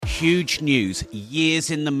huge news,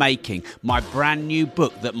 years in the making. My brand new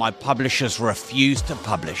book that my publishers refuse to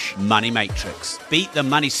publish. Money Matrix. Beat the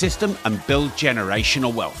money system and build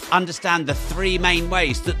generational wealth. Understand the 3 main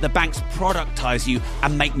ways that the banks productize you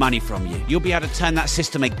and make money from you. You'll be able to turn that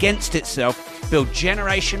system against itself, build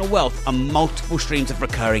generational wealth and multiple streams of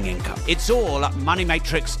recurring income. It's all at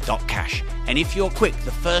moneymatrix.cash. And if you're quick,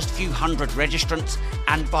 the first few hundred registrants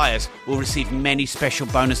and buyers will receive many special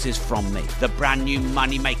bonuses from me. The brand new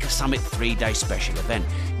Moneymaker Summit 3-day special event.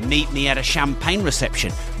 Meet me at a champagne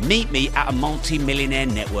reception. Meet me at a multi-millionaire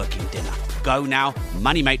networking dinner. Go now,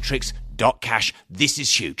 moneymatrix.cash. This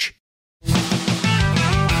is huge.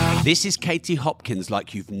 This is Katie Hopkins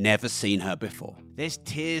like you've never seen her before. There's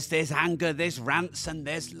tears, there's anger, there's rants and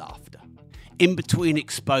there's laughter. In between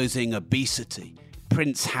exposing obesity,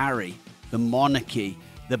 Prince Harry, the monarchy,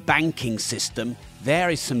 the banking system, there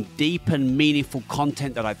is some deep and meaningful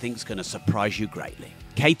content that I think is going to surprise you greatly.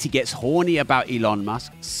 Katie gets horny about Elon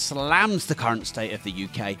Musk, slams the current state of the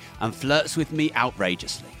UK and flirts with me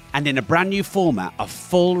outrageously. And in a brand new format, a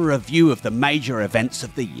full review of the major events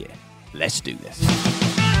of the year. Let's do this.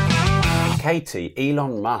 Katie,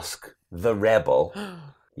 Elon Musk, the rebel.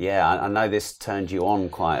 Yeah, I know this turned you on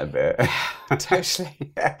quite a bit.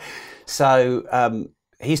 Totally. Yeah. So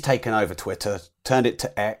he's taken over Twitter, turned it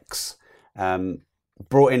to X,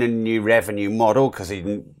 brought in a new revenue model because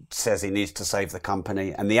he says he needs to save the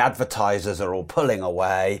company. And the advertisers are all pulling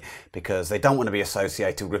away because they don't want to be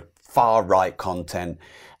associated with far-right content.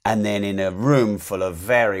 And then in a room full of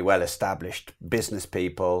very well-established business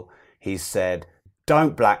people, he said,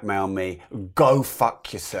 "Don't blackmail me. Go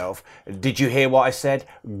fuck yourself." Did you hear what I said?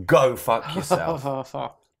 Go fuck yourself.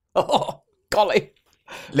 Oh, golly.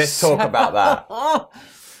 Let's talk about that.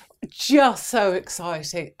 Just so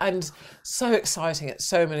exciting, and so exciting at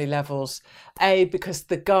so many levels. A, because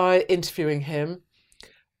the guy interviewing him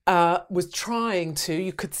was trying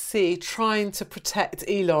to protect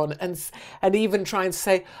Elon and even trying to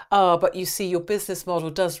say, but you see, your business model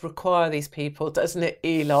does require these people, doesn't it,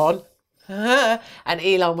 Elon? And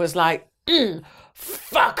Elon was like,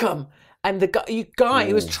 fuck them. And the guy,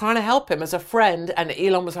 he was trying to help him as a friend, and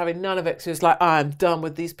Elon was having none of it. So he was like, I'm done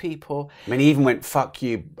with these people. I mean, he even went, fuck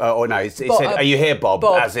you. He said, are you here, Bob?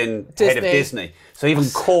 As in Disney. Head of Disney. So he even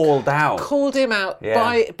called him out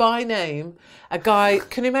by name. A guy,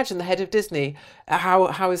 can you imagine the head of Disney,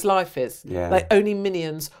 how his life is? Yeah. Like, only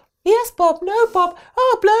minions. Yes, Bob. No, Bob.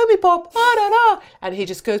 Oh, blow me, Bob. I don't know. And he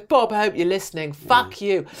just goes, Bob, I hope you're listening. Fuck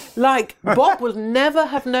you. Like, Bob will never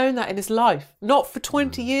have known that in his life. Not for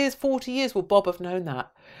 20 years, 40 years will Bob have known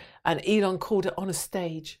that. And Elon called it on a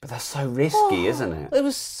stage. But that's so risky, isn't it? It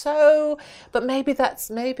was so... But maybe that's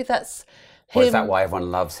him. Or is that why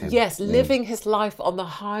everyone loves him? Yes, living his life on the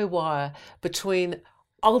high wire between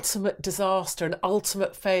ultimate disaster and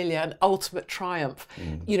ultimate failure and ultimate triumph.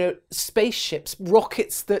 You know, spaceships,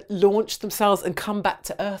 rockets that launch themselves and come back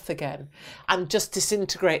to Earth again and just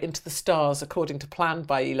disintegrate into the stars according to plan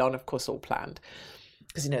by Elon, of course, all planned,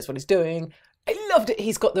 because he knows what he's doing. I loved it.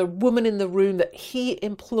 He's got the woman in the room that he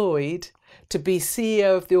employed to be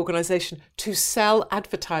CEO of the organisation to sell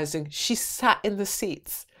advertising. She sat in the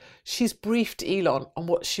seats. She's briefed Elon on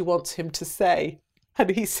what she wants him to say.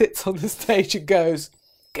 And he sits on the stage and goes,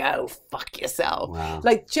 go fuck yourself. Wow.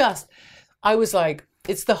 I was like,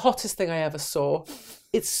 it's the hottest thing I ever saw.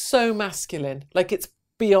 It's so masculine. Like, it's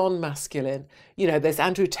beyond masculine. You know, there's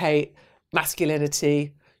Andrew Tate,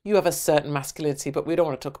 masculinity. You have a certain masculinity, but we don't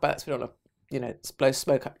want to talk about it. So we don't want to, blow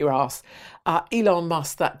smoke up your ass. Elon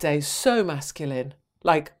Musk that day, so masculine.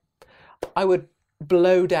 Like, I would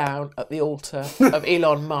blow down at the altar of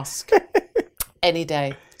Elon Musk any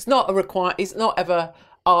day. It's not a he's not ever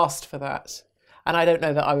asked for that. And I don't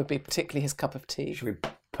know that I would be particularly his cup of tea. Should we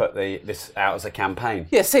put this out as a campaign?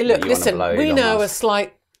 Yeah, say, look, listen, we know Musk. A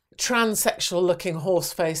slight transsexual-looking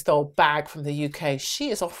horse-faced old bag from the UK. She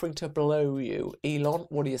is offering to blow you, Elon.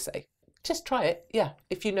 What do you say? Just try it. Yeah,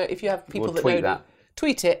 if you have people that know,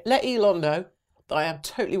 tweet it. Let Elon know that I am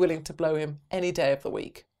totally willing to blow him any day of the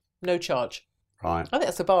week, no charge. Right. I think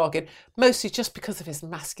that's a bargain, mostly just because of his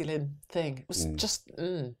masculine thing. It was just.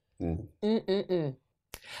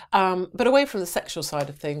 But away from the sexual side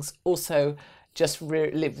of things, also just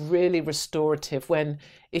really restorative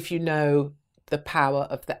if you know the power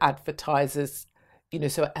of the advertisers,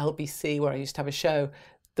 so at LBC, where I used to have a show,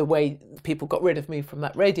 the way people got rid of me from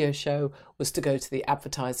that radio show was to go to the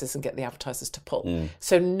advertisers and get the advertisers to pull.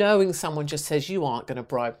 So knowing someone just says, you aren't going to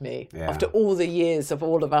bribe me, after all the years of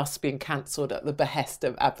all of us being cancelled at the behest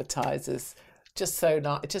of advertisers, just so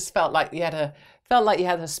nice. It just felt like you had a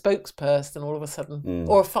spokesperson all of a sudden,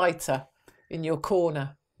 or a fighter in your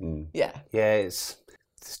corner. Yeah. Yeah, it's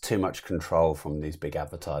There's too much control from these big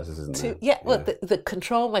advertisers, isn't there? Well, the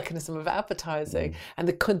control mechanism of advertising and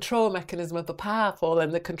the control mechanism of the powerful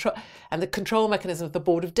and the control mechanism of the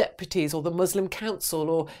Board of Deputies or the Muslim Council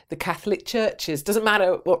or the Catholic churches, doesn't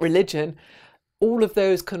matter what religion, all of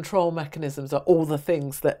those control mechanisms are all the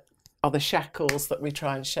things that are the shackles that we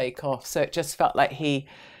try and shake off. So it just felt like it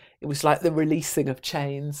was like the releasing of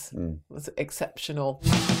chains. It was exceptional.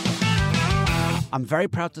 I'm very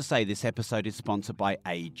proud to say this episode is sponsored by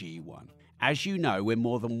AG1. As you know, we're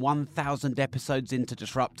more than 1,000 episodes into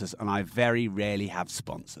Disruptors, and I very rarely have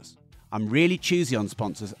sponsors. I'm really choosy on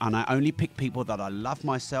sponsors, and I only pick people that I love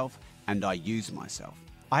myself and I use myself.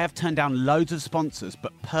 I have turned down loads of sponsors,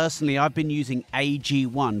 but personally I've been using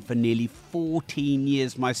AG1 for nearly 14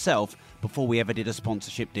 years myself before we ever did a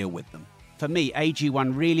sponsorship deal with them. For me,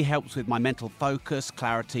 AG1 really helps with my mental focus,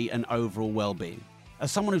 clarity, and overall well-being.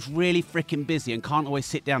 As someone who's really freaking busy and can't always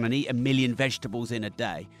sit down and eat 1 million vegetables in a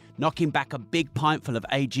day, knocking back a big pintful of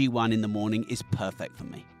AG1 in the morning is perfect for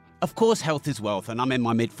me. Of course, health is wealth, and I'm in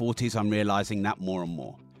my mid-40s, I'm realising that more and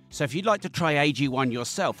more. So if you'd like to try AG1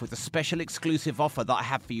 yourself with a special exclusive offer that I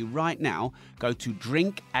have for you right now, go to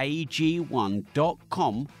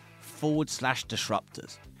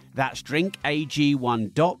drinkag1.com/disruptors. That's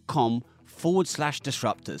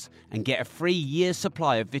drinkag1.com/disruptors and get a free year's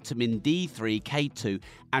supply of vitamin D3, K2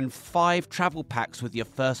 and 5 travel packs with your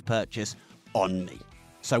first purchase on me.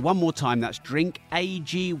 So one more time, that's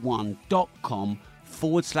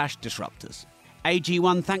drinkag1.com/disruptors.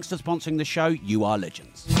 AG1, thanks for sponsoring the show. You are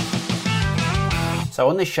legends. So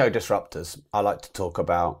on this show, Disruptors, I like to talk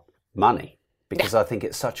about money because I think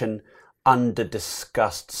it's such an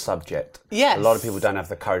under-discussed subject. Yes. A lot of people don't have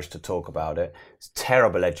the courage to talk about it. It's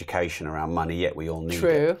terrible education around money, yet we all need True.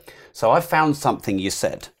 it. So I found something you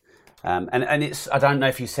said, and it's, I don't know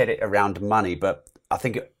if you said it around money, but I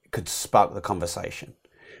think it could spark the conversation.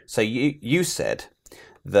 So you said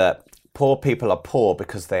that poor people are poor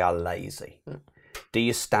because they are lazy. Do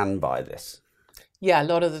you stand by this? Yeah, a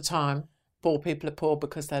lot of the time, poor people are poor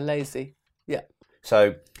because they're lazy. Yeah.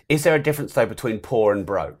 So is there a difference, though, between poor and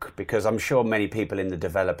broke? Because I'm sure many people in the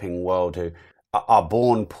developing world who are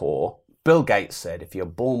born poor, Bill Gates said, if you're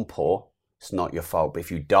born poor, it's not your fault. But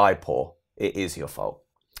if you die poor, it is your fault.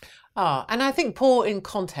 And I think poor in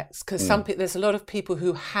context, because there's a lot of people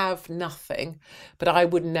who have nothing, but I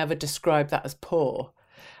would never describe that as poor.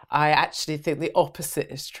 I actually think the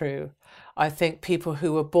opposite is true. I think people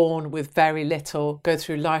who are born with very little go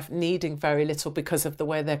through life needing very little because of the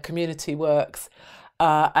way their community works,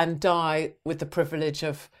 and die with the privilege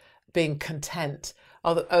of being content,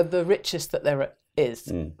 are the richest that there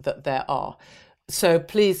are. So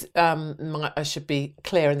please, I should be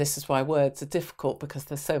clear, and this is why words are difficult because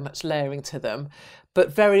there's so much layering to them.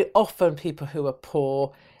 But very often people who are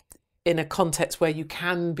poor in a context where you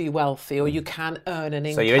can be wealthy or you can earn an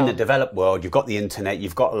income. So you're in the developed world, you've got the internet,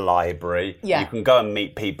 you've got a library, you can go and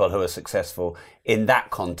meet people who are successful in that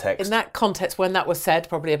context. In that context, when that was said,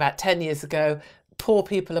 probably about 10 years ago, poor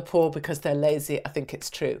people are poor because they're lazy, I think it's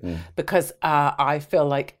true. Because I feel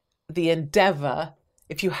like the endeavour,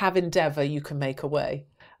 if you have endeavour, you can make a way.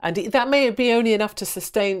 And that may be only enough to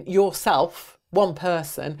sustain yourself, one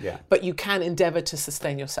person, but you can endeavour to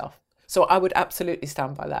sustain yourself. So I would absolutely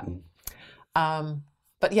stand by that.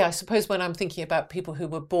 But yeah, I suppose when I'm thinking about people who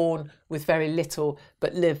were born with very little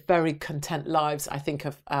but live very content lives, I think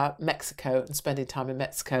of Mexico and spending time in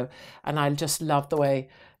Mexico. And I just love the way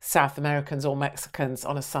South Americans or Mexicans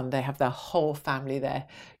on a Sunday have their whole family there,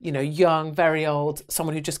 you know, young, very old,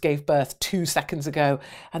 someone who just gave birth 2 seconds ago.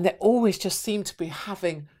 And they always just seem to be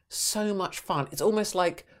having so much fun. It's almost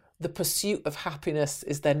like the pursuit of happiness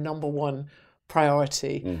is their number one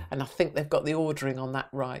priority, and I think they've got the ordering on that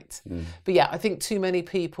right. But yeah, I think too many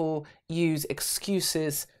people use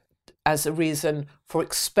excuses as a reason for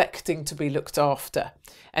expecting to be looked after,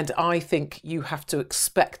 and I think you have to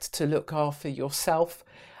expect to look after yourself,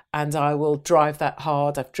 and I will drive that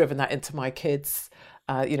hard. I've driven that into my kids.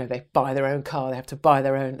 They buy their own car, they have to go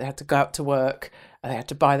out to work, they have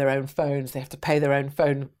to buy their own phones, they have to pay their own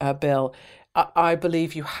phone bill. I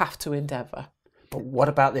believe you have to endeavour. But what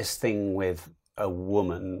about this thing with a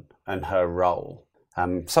woman and her role?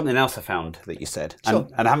 Something else I found that you said, Sure.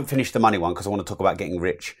 and I haven't finished the money one because I want to talk about getting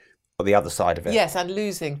rich, or the other side of it. Yes, and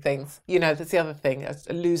losing things. You know, that's the other thing.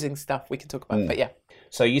 Losing stuff we can talk about, but yeah.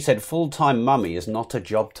 So you said full-time mummy is not a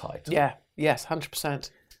job title. Yeah, yes, 100%.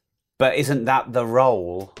 But isn't that the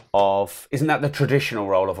traditional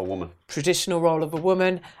role of a woman? Traditional role of a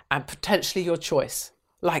woman, and potentially your choice.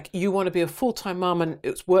 Like, you want to be a full-time mum and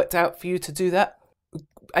it's worked out for you to do that,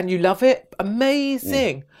 and you love it,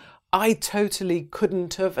 amazing. I totally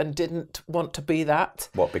couldn't have and didn't want to be that.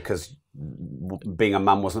 What, because being a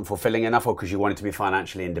mum wasn't fulfilling enough, or because you wanted to be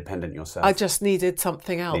financially independent yourself? I just needed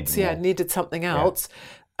something else. Needed something else.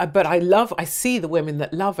 But I see the women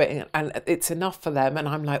that love it and it's enough for them. And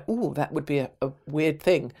I'm like, ooh, that would be a weird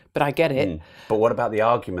thing, but I get it. But what about the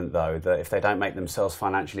argument, though, that if they don't make themselves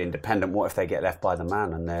financially independent, what if they get left by the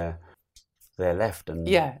man and they're left? And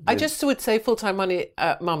I just would say full-time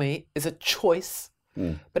mummy is a choice,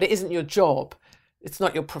 but it isn't your job. It's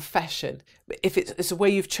not your profession. If it's a way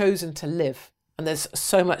you've chosen to live, and there's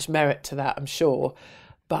so much merit to that, I'm sure,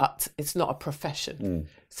 but it's not a profession.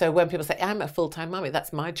 So when people say, I'm a full-time mummy,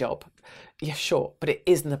 that's my job. Yeah, sure, but it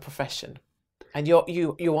isn't a profession. And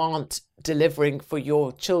you aren't delivering for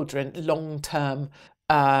your children long-term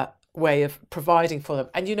way of providing for them.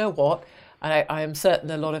 And you know what? I am certain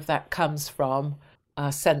a lot of that comes from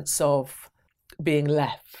a sense of being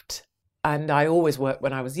left. And I always worked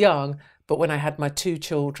when I was young, but when I had my 2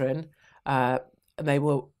 children, and they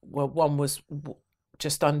were, one was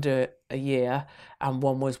just under a year and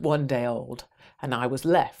one was 1 day old, and I was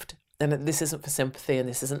left. And this isn't for sympathy, and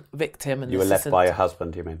this isn't victim. And you were left by your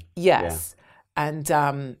husband, you mean? Yes. Yeah. And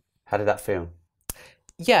how did that feel?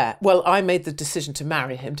 Yeah, well, I made the decision to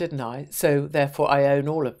marry him, didn't I? So therefore, I own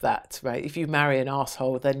all of that, right? If you marry an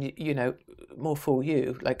arsehole, then you know, more fool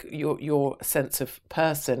you. Like your sense of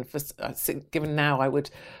person. Given now, I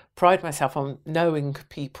would pride myself on knowing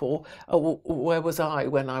people. Oh, where was I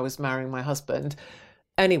when I was marrying my husband?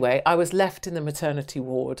 Anyway, I was left in the maternity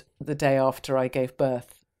ward the day after I gave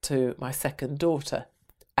birth to my second daughter.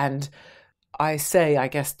 And I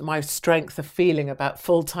guess, my strength of feeling about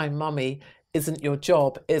full-time mummy isn't your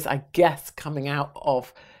job is, I guess, coming out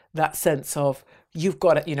of that sense of you've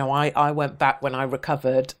got it. You know, I went back when I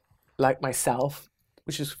recovered, like myself,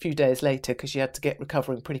 which was a few days later because you had to get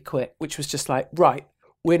recovering pretty quick, which was just like, right,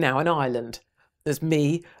 we're now an island. There's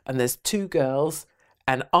me and there's 2 girls,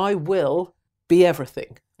 and I will be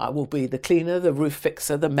everything. I will be the cleaner, the roof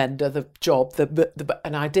fixer, the mender, the job,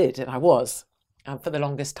 and I did, and I was, for the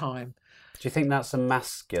longest time. Do you think that's a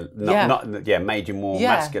masculine? Made you more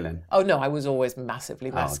masculine? Oh no, I was always massively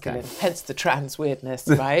masculine. Hence the trans weirdness,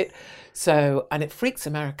 right? So, and it freaks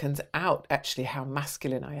Americans out actually how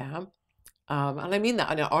masculine I am, and I mean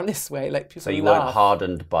that in an honest way. Like people. So you laugh. weren't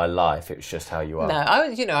hardened by life; it was just how you are. No,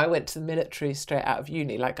 I went to the military straight out of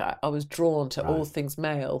uni. Like I was drawn to all things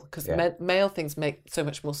male because male things make so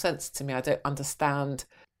much more sense to me. I don't understand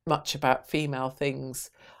much about female things.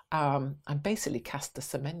 I'm basically Caster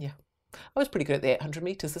Semenya. I was pretty good at the 800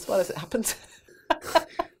 metres as well, as it happens.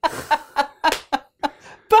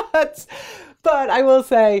 but I will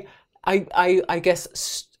say, I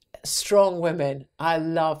guess strong women, I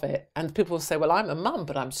love it. And people will say, well, I'm a mum,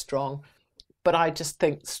 but I'm strong. But I just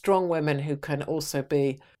think strong women who can also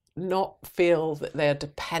not feel that they're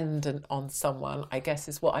dependent on someone, I guess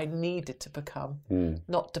is what I needed to become.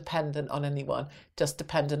 Not dependent on anyone, just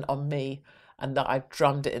dependent on me. And that I've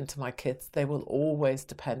drummed it into my kids. They will always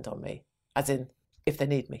depend on me, as in, if they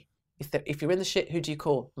need me. If you're in the shit, who do you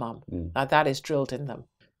call? Mum. Now that is drilled in them.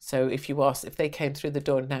 So if they came through the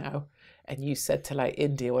door now and you said to like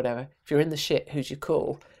India or whatever, if you're in the shit, who do you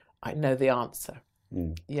call? I know the answer.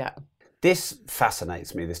 Yeah. This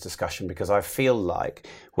fascinates me, this discussion, because I feel like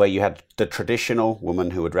where you had the traditional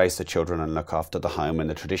woman who would raise the children and look after the home, and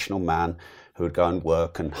the traditional man who would go and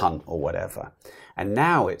work and hunt or whatever. And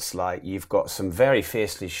now it's like you've got some very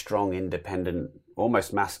fiercely strong, independent,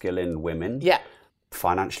 almost masculine women. Yeah.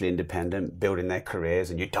 Financially independent, building their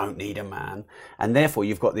careers, and you don't need a man. And therefore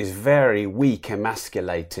you've got these very weak,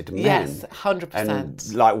 emasculated men. Yes, 100%.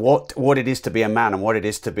 And like what it is to be a man and what it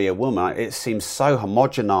is to be a woman, it seems so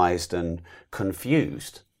homogenized and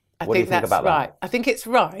confused. What do you think about that? I think it's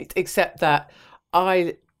right, except that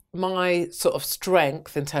my sort of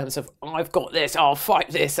strength in terms of I've got this, I'll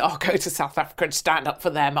fight this, I'll go to South Africa and stand up for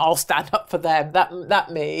them, I'll stand up for them,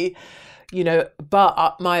 that me, you know,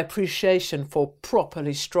 but my appreciation for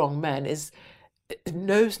properly strong men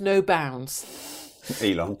knows no bounds.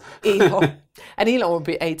 Elon. And Elon would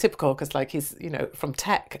be atypical because like he's, you know, from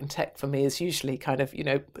tech, and tech for me is usually kind of, you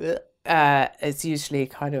know,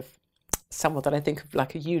 someone that I think of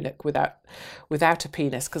like a eunuch without a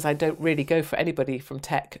penis, because I don't really go for anybody from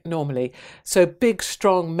tech normally. So big,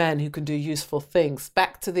 strong men who can do useful things,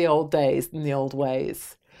 back to the old days and the old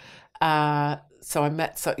ways. So I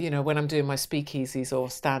met, when I'm doing my speakeasies or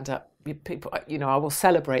stand-up, people, you know, I will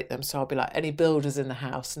celebrate them. So I'll be like, any builders in the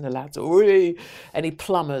house? And the lads, "Oi!" Any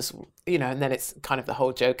plumbers, you know, and then it's kind of the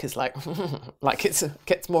whole joke is like, like it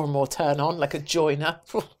gets more and more turn on, like a joiner.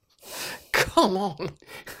 Come on,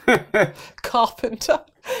 carpenter.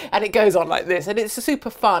 And it goes on like this. And it's super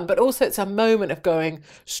fun, but also it's a moment of going,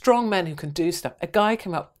 strong men who can do stuff. A guy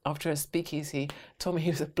came up after a speakeasy, told me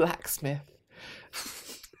he was a blacksmith.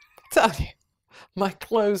 Tell you, my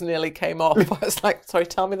clothes nearly came off. I was like, sorry,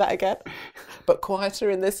 tell me that again, but quieter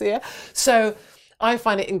in this ear. So I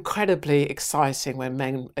find it incredibly exciting when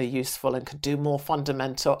men are useful and can do more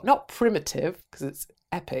fundamental, not primitive, because it's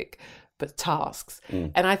epic, but tasks.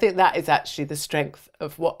 And I think that is actually the strength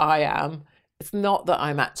of what I am. It's not that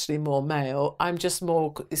I'm actually more male. I'm just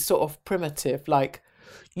more sort of primitive, like,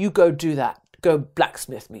 you go do that. Go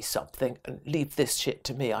blacksmith me something and leave this shit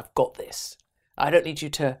to me. I've got this. I don't need you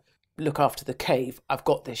to look after the cave. I've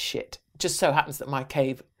got this shit. It just so happens that my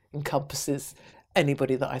cave encompasses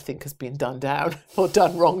anybody that I think has been done down or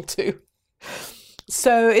done wrong to.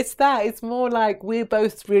 So it's that. It's more like we're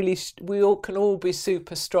both really, we all can all be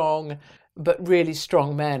super strong, but really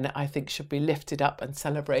strong men, I think, should be lifted up and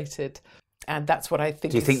celebrated. And that's what I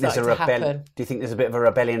think. Do you think there's a rebellion? Do you think there's a bit of a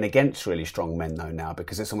rebellion against really strong men though now?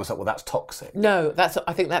 Because it's almost like, well, that's toxic. No,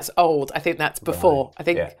 I think that's old. I think that's before. Right. I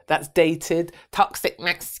think that's dated. Toxic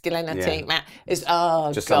masculinity is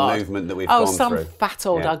just God. A movement that we've gone through. Some fat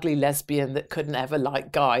old ugly lesbian that couldn't ever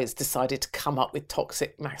like guys decided to come up with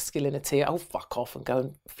toxic masculinity. Oh, fuck off and go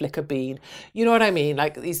and flick a bean. You know what I mean?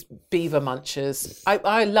 Like these beaver munchers.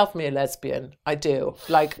 I love me a lesbian. I do.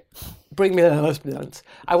 Like, bring me the lesbians.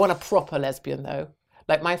 I want a proper lesbian though.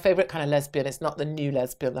 Like my favourite kind of lesbian is not the new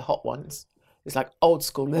lesbian, the hot ones. It's like old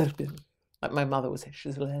school lesbian. Like my mother was,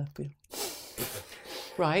 she's a lesbian.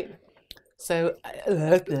 Right? So,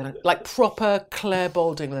 like proper Claire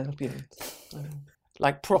Balding lesbians.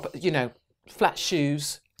 Like proper, flat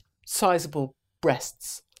shoes, sizable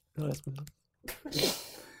breasts.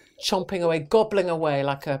 Chomping away, gobbling away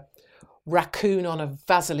like a raccoon on a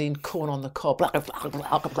Vaseline corn on the cob. Like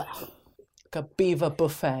a beaver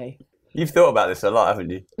buffet. You've thought about this a lot, haven't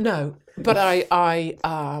you? No, but I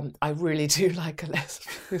really do like a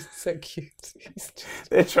lesbian. He's so cute.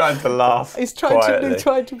 They're trying to laugh. He's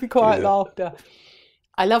trying to be quiet laughter.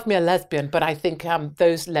 I love me a lesbian, but I think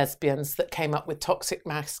those lesbians that came up with toxic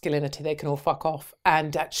masculinity, they can all fuck off.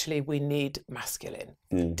 And actually, we need masculine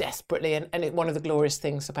desperately. And one of the glorious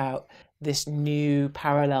things about this new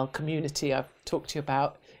parallel community I've talked to you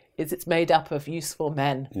about is it's made up of useful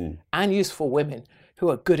men and useful women who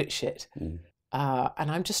are good at shit. And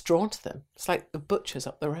I'm just drawn to them. It's like the butchers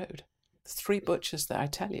up the road. There's 3 butchers there, I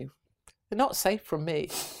tell you. They're not safe from me.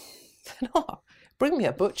 They're not. Bring me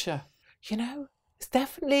a butcher.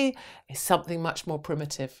 It's something much more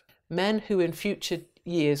primitive. Men who in future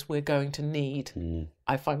years we're going to need,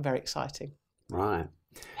 I find very exciting. Right.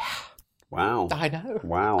 Wow. I know.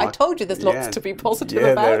 Wow. I told you there's lots to be positive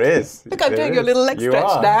about. Yeah, there is. Look, I'm doing a little leg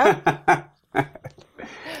stretch now.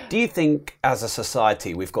 Do you think as a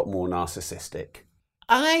society we've got more narcissistic?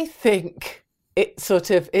 I think it's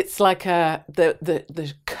like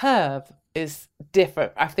the curve is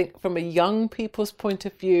different. I think from a young people's point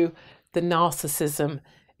of view, the narcissism,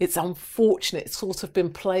 it's unfortunate. It's sort of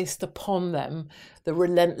been placed upon them, the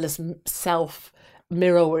relentless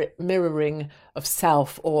mirroring of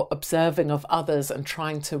self or observing of others and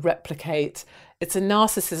trying to replicate. It's a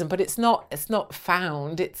narcissism, but it's not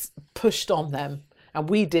found. It's pushed on them. And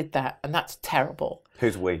we did that, and that's terrible.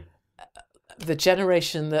 Who's we? The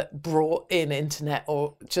generation that brought in internet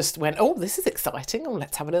or just went, oh, this is exciting. Oh,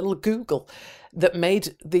 let's have a little Google. That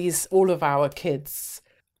made all of our kids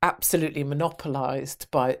absolutely monopolised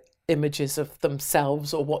by images of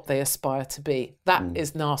themselves or what they aspire to be. That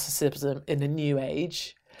is narcissism in a new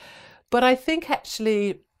age. But I think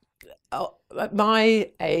actually at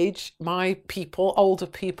my age, my people, older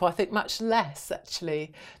people, I think much less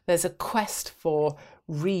actually. There's a quest for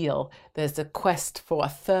real. There's a quest for a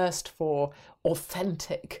thirst for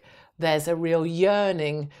authentic. There's a real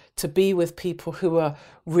yearning to be with people who are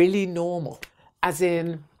really normal, as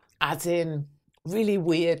in really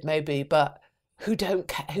weird maybe, but who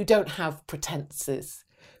don't have pretenses,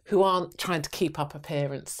 who aren't trying to keep up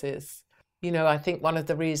appearances. I think one of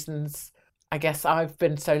the reasons I guess I've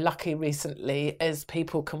been so lucky recently is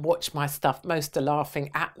people can watch my stuff. Most are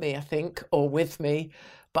laughing at me, I think, or with me,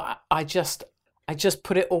 but I just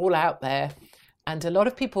put it all out there. And a lot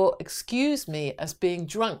of people excuse me as being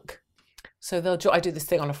drunk. So I do this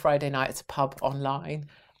thing on a Friday night at a pub online,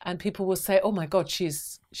 and people will say, oh my God,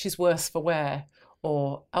 she's worse for wear.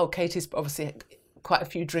 Or, oh, Katie's obviously quite a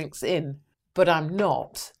few drinks in, but I'm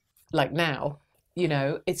not, like now.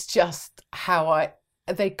 It's just how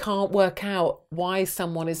they can't work out why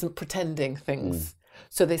someone isn't pretending things.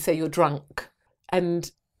 So they say you're drunk.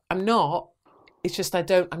 And I'm not, It's just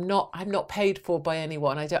I'm not paid for by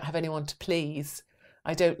anyone. I don't have anyone to please.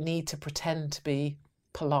 I don't need to pretend to be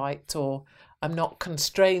polite, or I'm not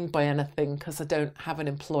constrained by anything because I don't have an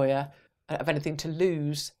employer. I don't have anything to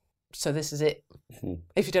lose. So this is it.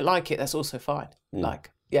 If you don't like it, that's also fine.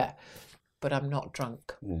 But I'm not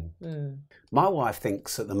drunk. My wife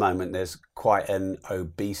thinks at the moment there's quite an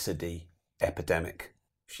obesity epidemic.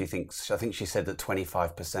 I think she said that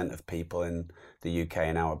 25% of people in the UK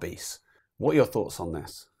are now obese. What are your thoughts on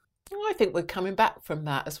this? Well, I think we're coming back from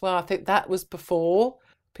that as well. I think that was before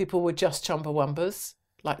people were just chumbawambas,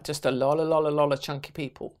 like just a lot of chunky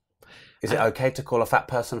people. Is it okay to call a fat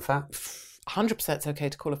person fat? 100% it's okay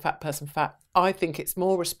to call a fat person fat. I think it's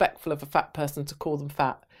more respectful of a fat person to call them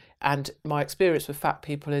fat. And my experience with fat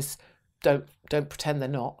people is don't pretend they're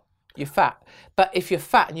not. You're fat. But if you're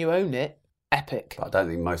fat and you own it, epic. But I don't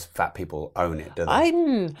think most fat people own it, do they? I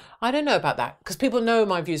don't know about that, because people know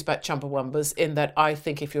my views about chumbawambas, in that I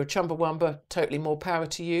think if you're a chumbawamba, totally more power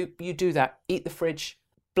to you. You do that. Eat the fridge,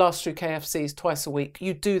 blast through KFCs twice a week.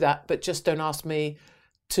 You do that, but just don't ask me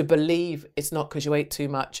to believe it's not because you ate too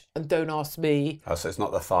much, and don't ask me... Oh, so it's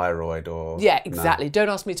not the thyroid or... Yeah, exactly. No. Don't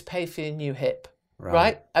ask me to pay for your new hip,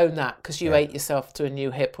 right? Own that, because you ate yourself to a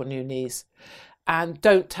new hip or new knees. And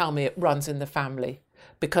don't tell me it runs in the family.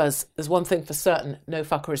 Because there's one thing for certain, no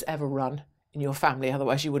fucker has ever run in your family,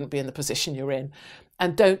 otherwise you wouldn't be in the position you're in.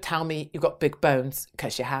 And don't tell me you've got big bones,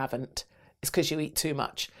 because you haven't. It's because you eat too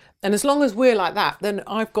much. And as long as we're like that, then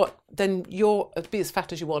you'll be as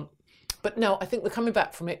fat as you want. But no, I think we're coming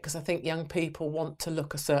back from it, because I think young people want to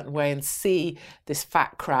look a certain way and see this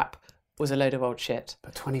fat crap was a load of old shit.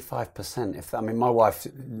 But 25%, my wife's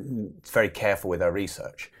very careful with her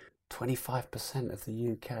research. 25% of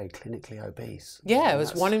the UK clinically obese. Yeah, it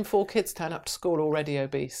was 1 in 4 kids turn up to school already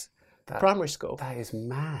obese. Primary school. That is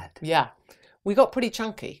mad. Yeah. We got pretty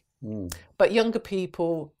chunky. But younger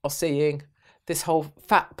people are seeing this whole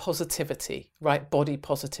fat positivity, right? Body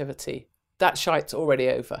positivity. That shite's already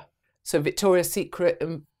over. So Victoria's Secret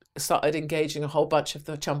started engaging a whole bunch of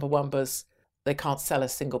the chumbawambas. They can't sell a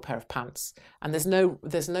single pair of pants. And there's no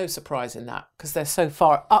surprise in that, because they're so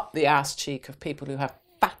far up the ass cheek of people who have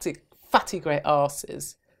fatty great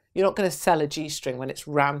arses. You're not going to sell a G-string when it's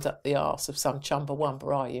rammed up the arse of some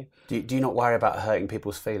chumbawamba, are you? Do you not worry about hurting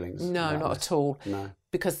people's feelings? No, not at all. No.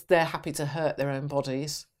 Because they're happy to hurt their own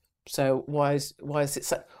bodies. So why is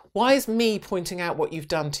me pointing out what you've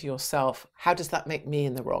done to yourself? How does that make me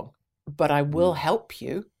in the wrong? But I will help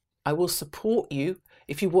you. I will support you.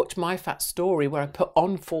 If you watch my fat story where I put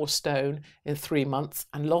on 4 stone in 3 months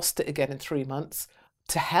and lost it again in 3 months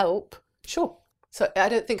to help, sure. So I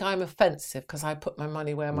don't think I'm offensive, because I put my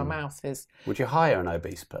money where my mouth is. Would you hire an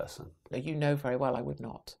obese person? No, you know very well I would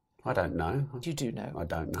not. I don't know. You do know. I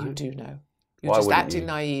don't know. You do know. You're just acting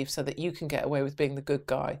naive so that you can get away with being the good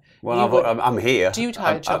guy. Well, I'm here. Do you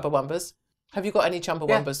hire chumbawambas? Have you got any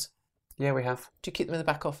chumbawambas? Yeah, we have. Do you keep them in the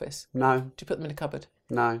back office? No. Do you put them in a cupboard?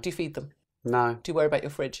 No. Do you feed them? No. Do you worry about your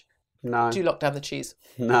fridge? No. Do you lock down the cheese?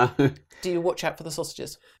 No. Do you watch out for the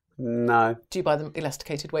sausages? No. Do you buy them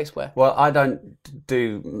elasticated waistwear? Well, I don't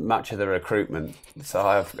do much of the recruitment, so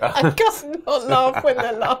I've... I can't not laugh when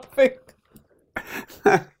they're laughing.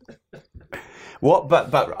 Okay.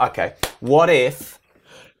 What if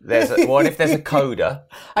there's a coder?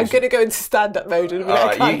 I'm going to go into stand-up mode and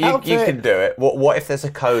I can't help you it. can do it. What if there's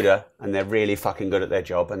a coder and they're really fucking good at their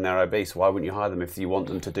job and they're obese? Why wouldn't you hire them if you want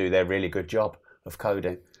them to do their really good job of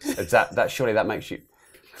coding? Surely that makes you...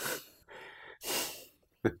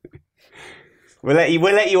 We'll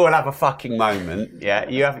let you all have a fucking moment. Yeah,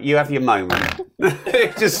 you have your moment.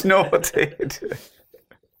 Just snorted.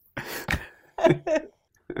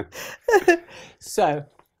 So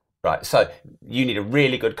you need a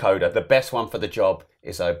really good coder. The best one for the job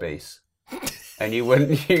is obese, and you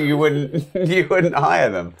wouldn't hire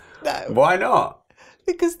them. No. Why not?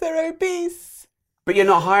 Because they're obese. But you're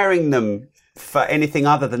not hiring them for anything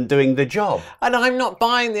other than doing the job. And I'm not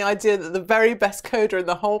buying the idea that the very best coder in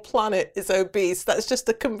the whole planet is obese. That's just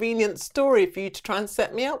a convenient story for you to try and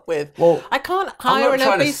set me up with. Well, I can't hire an obese... I'm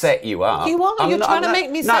not trying to set you up. You are. You're trying to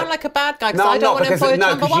make me sound like a bad guy because I don't want to employ a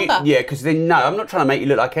chumbawamba. Because I'm not trying to make you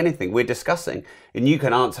look like anything. We're discussing. And you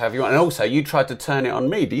can answer however you want. And also, you tried to turn it on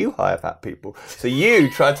me. Do you hire fat people? So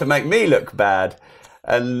you tried to make me look bad.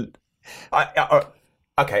 And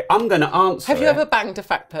okay, I'm going to answer. Have you ever banged a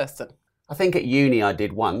fat person? I think at uni I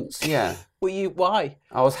did once, yeah. Why?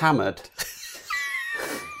 I was hammered.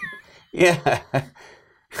 Yeah.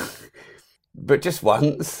 But just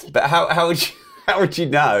once. But how would you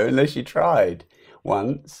know unless you tried?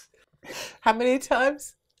 Once. How many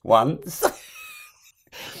times? Once.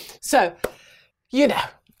 So,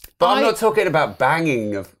 But I'm not talking about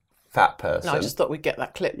banging a fat person. No, I just thought we'd get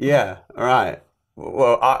that clip. Yeah, all right.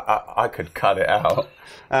 Well, I could cut it out.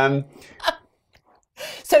 I'm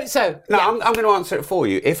going to answer it for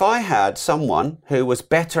you. If I had someone who was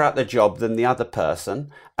better at the job than the other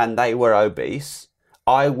person and they were obese,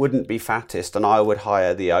 I wouldn't be fattest and I would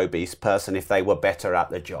hire the obese person if they were better at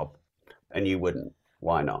the job. And you wouldn't.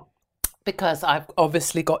 Why not? Because I've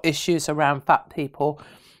obviously got issues around fat people.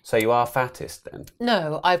 So you are fattest then?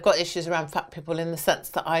 No, I've got issues around fat people in the sense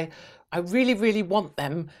that I really, really want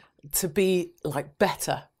them to be like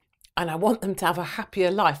better, and I want them to have a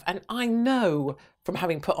happier life. And I know from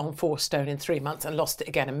having put on 4 stone in 3 months and lost it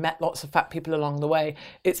again and met lots of fat people along the way,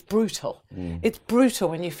 it's brutal. It's brutal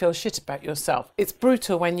when you feel shit about yourself. It's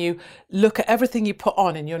brutal when you look at everything you put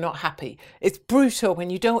on and you're not happy. It's brutal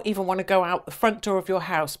when you don't even want to go out the front door of your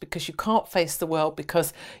house because you can't face the world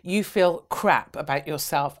because you feel crap about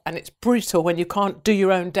yourself. And it's brutal when you can't do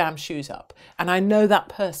your own damn shoes up. And I know that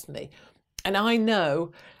personally. And I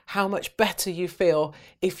know how much better you feel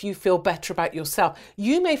if you feel better about yourself.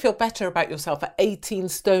 You may feel better about yourself at 18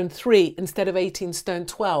 stone 3 instead of 18 stone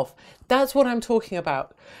 12. That's what I'm talking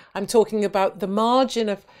about. I'm talking about the margin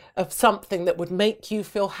of something that would make you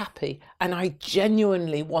feel happy. And I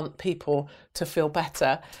genuinely want people to feel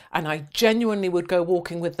better. And I genuinely would go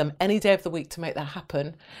walking with them any day of the week to make that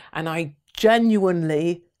happen. And I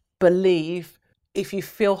genuinely believe if you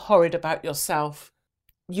feel horrid about yourself,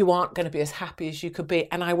 you aren't going to be as happy as you could be.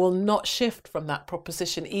 And I will not shift from that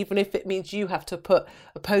proposition, even if it means you have to put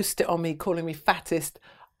a post-it on me calling me fattest.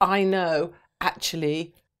 I know,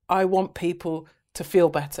 actually, I want people to feel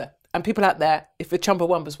better. And people out there, if the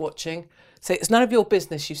Chumbawamba's watching, say, it's none of your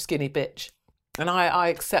business, you skinny bitch. And I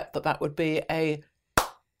accept that would be a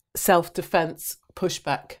self-defense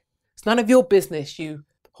pushback. It's none of your business, you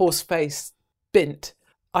horse-faced bint.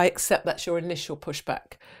 I accept that's your initial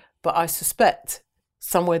pushback. But I suspect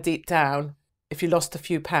somewhere deep down, if you lost a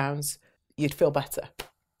few pounds, you'd feel better.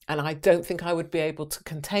 And I don't think I would be able to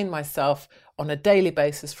contain myself on a daily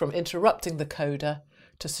basis from interrupting the coda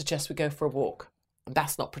to suggest we go for a walk. And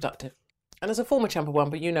that's not productive. And as a former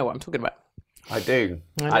Chumbawamba, you know what I'm talking about. I do.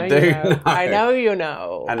 I do. You know. Know. I know you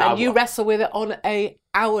know. And you wrestle with it on a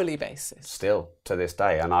hourly basis. Still, to this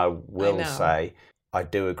day. And I will say, I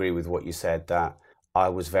do agree with what you said, that I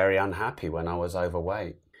was very unhappy when I was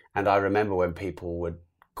overweight. And I remember when people would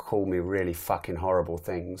call me really fucking horrible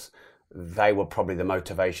things, they were probably the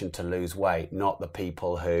motivation to lose weight, not the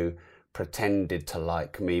people who pretended to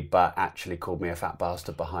like me but actually called me a fat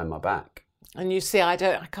bastard behind my back. And you see, I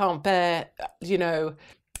can't bear, so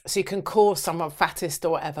you can call someone fattest or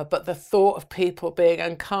whatever, but the thought of people being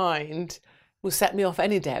unkind will set me off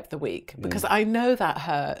any day of the week because I know that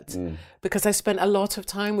hurts. Because I spent a lot of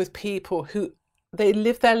time with people who they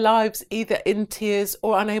live their lives either in tears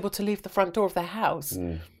or unable to leave the front door of their house.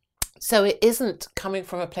 So it isn't coming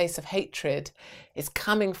from a place of hatred. It's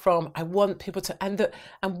coming from, I want people to, and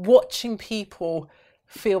watching people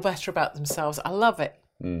feel better about themselves. I love it.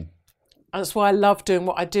 And that's why I love doing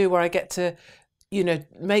what I do, where I get to,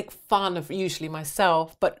 make fun of usually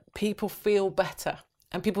myself, but people feel better.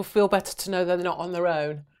 And people feel better to know they're not on their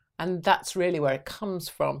own. And that's really where it comes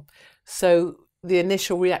from. So the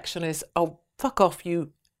initial reaction is, oh, fuck off,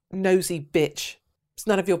 you nosy bitch. It's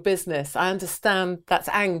none of your business. I understand that's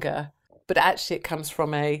anger, but actually it comes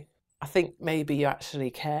from I think maybe you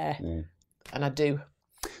actually care. And I do.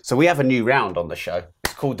 So we have a new round on the show.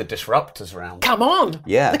 It's called the Disruptors round. Come on.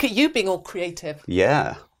 Yeah. Look at you being all creative.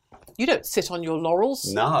 Yeah. You don't sit on your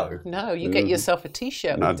laurels. No. No, you get yourself a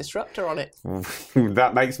T-shirt with Disruptor on it.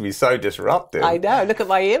 That makes me so disruptive. I know. Look at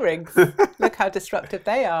my earrings. Look how disruptive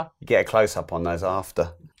they are. You get a close-up on those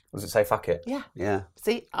after. Does it say fuck it? Yeah. Yeah.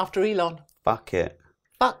 See, after Elon. Fuck it.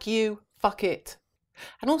 Fuck you. Fuck it.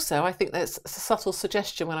 And also, I think that's a subtle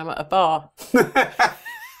suggestion when I'm at a bar.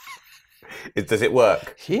 Does it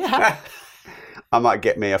work? Yeah. I might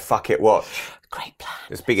get me a fuck it watch. Great plan.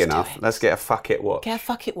 It's big enough. Let's get a fuck it watch. Get a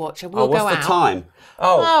fuck it watch and we'll go out. What's the time?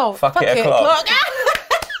 Oh, fuck it o'clock.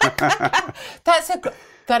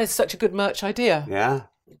 That is such a good merch idea. Yeah.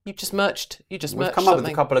 You just merched. We've come up with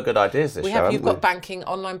a couple of good ideas this show. You've got banking,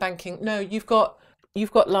 online banking. No, you've got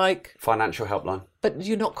like financial helpline. But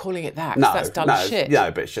you're not calling it that. No, that's dumb shit. No,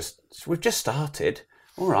 but it's just we've just started.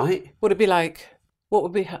 All right. Would it be like? What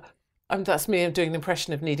would be? That's me doing an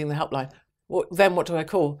impression of needing the helpline. What do I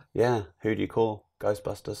call? Yeah. Who do you call?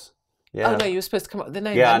 Ghostbusters. Yeah. Oh no, you were supposed to come up with the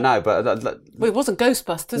name. Yeah, then. I know, but well, it wasn't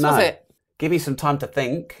Ghostbusters, was it? Give me some time to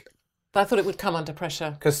think. But I thought it would come under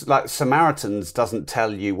pressure. Because, like, Samaritans doesn't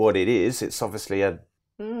tell you what it is. It's obviously a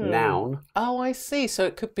noun. Oh, I see. So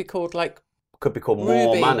it could be called, like... Could be called Ruby.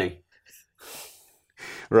 more money.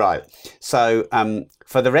 Right. So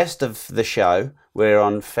for the rest of the show, we're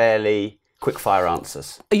on fairly quick fire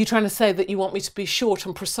answers. Are you trying to say that you want me to be short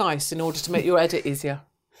and precise in order to make your edit easier?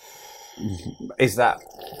 Is that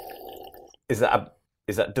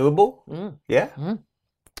doable? Yeah.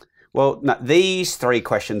 Well, no, these 3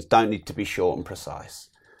 questions don't need to be short and precise.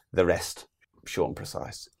 The rest, short and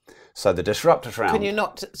precise. So the disruptive round. Can you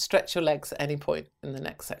not stretch your legs at any point in the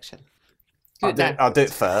next section? I'll do it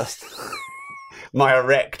first. My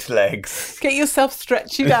erect legs. Get yourself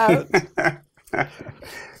stretching out.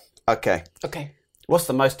 Okay. Okay. What's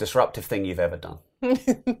the most disruptive thing you've ever done?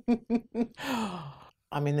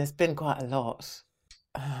 I mean, there's been quite a lot.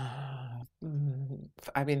 I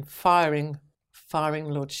mean, firing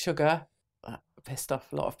Lord Sugar. That pissed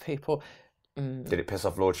off a lot of people. Did it piss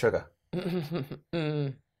off Lord Sugar?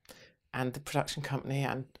 And the production company,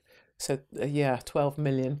 and so 12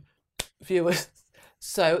 million viewers.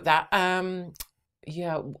 So that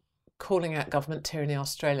calling out government tyranny in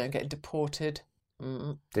Australia and getting deported.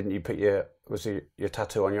 Didn't you put your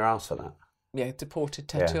tattoo on your arse for that? Yeah, deported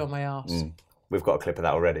tattoo on my arse. We've got a clip of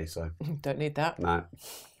that already, so don't need that. No.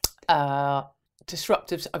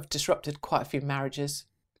 Disruptives. I've disrupted quite a few marriages.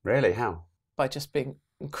 Really? How? By just being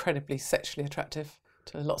incredibly sexually attractive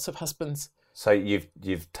to lots of husbands. So you've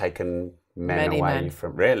taken men away men.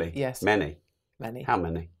 from really? Yes. Many. How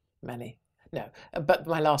many? Many. No, but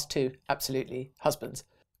my last 2 absolutely husbands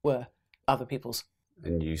were other people's.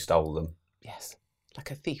 And you stole them? Yes,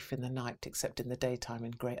 like a thief in the night, except in the daytime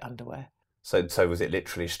in grey underwear. So was it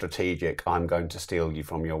literally strategic? I'm going to steal you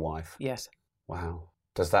from your wife? Yes. Wow.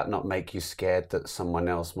 Does that not make you scared that someone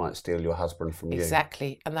else might steal your husband from you?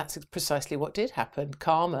 Exactly, and that's precisely what did happen.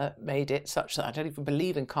 Karma made it such that I don't even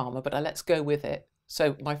believe in karma, but let's go with it.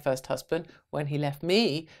 So my first husband, when he left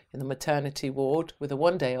me in the maternity ward with a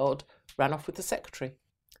 1-day-old, ran off with the secretary.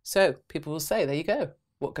 So people will say, there you go.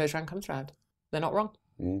 What goes round comes round. They're not wrong.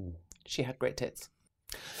 She had great tits.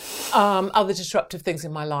 Other disruptive things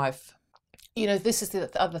in my life. You know, this is the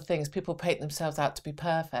other things. People paint themselves out to be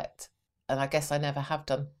perfect. And I guess I never have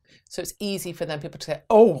done. So it's easy for them people to say,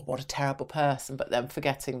 oh, what a terrible person, but then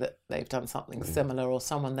forgetting that they've done something similar, or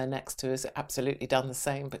someone they're next to has absolutely done the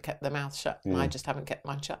same but kept their mouth shut, and I just haven't kept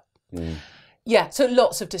mine shut. Yeah, so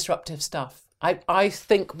lots of disruptive stuff. I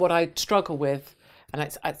think what I struggle with, and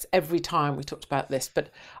it's every time we talked about this,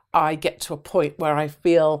 but I get to a point where I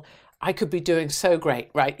feel I could be doing so great,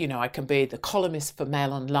 right? You know, I can be the columnist for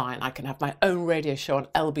Mail Online. I can have my own radio show on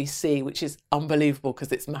LBC, which is unbelievable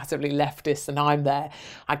because it's massively leftist and I'm there.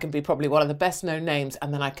 I can be probably one of the best known names,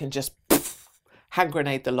 and then I can just hand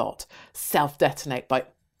grenade the lot, self-detonate by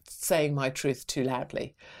saying my truth too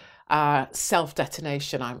loudly.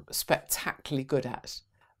 Self-detonation I'm spectacularly good at.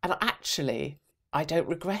 And actually, I don't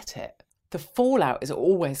regret it. The fallout is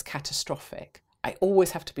always catastrophic. I always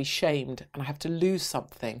have to be shamed and I have to lose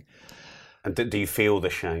something. And do you feel the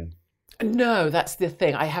shame? No, that's the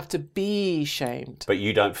thing. I have to be shamed. But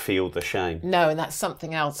you don't feel the shame? No, and that's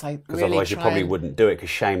something else I really Because otherwise you probably wouldn't do it, because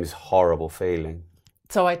shame is a horrible feeling.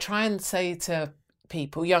 So I try and say to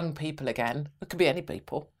people, young people again, it could be any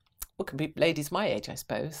people, it could be ladies my age, I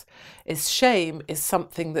suppose, is shame is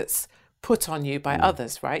something that's put on you by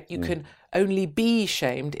others, right? You can only be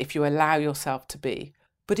shamed if you allow yourself to be.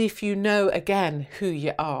 But if you know, again, who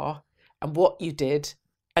you are and what you did,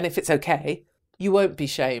 and if it's okay, you won't be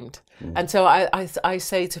shamed. And so I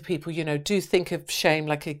say to people, you know, do think of shame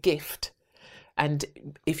like a gift. And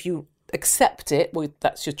if you accept it, well,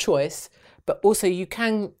 that's your choice. But also you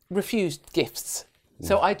can refuse gifts.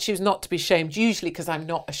 So I choose not to be shamed, usually because I'm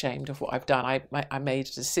not ashamed of what I've done. I made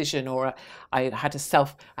a decision, or I had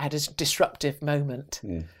a disruptive moment.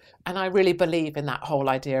 And I really believe in that whole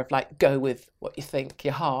idea of like, go with what you think,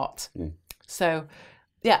 your heart. So,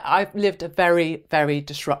 yeah, I've lived a very, very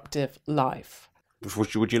disruptive life.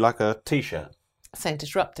 Would you like a T-shirt? Saying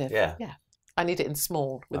disruptive? Yeah. I need it in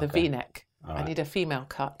small with a V-neck. Right. I need a female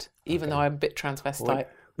cut, even though I'm a bit transvestite. Well,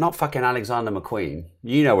 not fucking Alexander McQueen.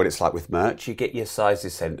 You know what it's like with merch. You get your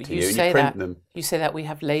sizes sent to you and you print them. You say that we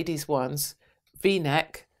have ladies' ones,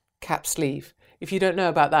 V-neck, cap sleeve. If you don't know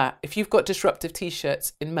about that, if you've got disruptive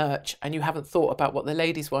T-shirts in merch and you haven't thought about what the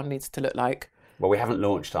ladies' one needs to look like... Well, we haven't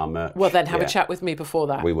launched our merch. Well, then have a chat with me before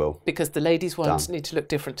that. We will. Because the ladies' ones need to look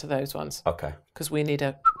different to those ones. Okay. Because we need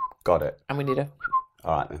a... Got it. And we need a...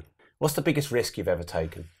 All right, then. What's the biggest risk you've ever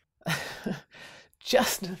taken?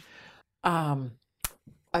 Just...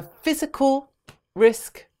 a physical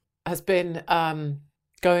risk has been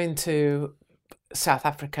going to South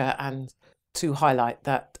Africa and to highlight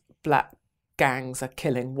that black gangs are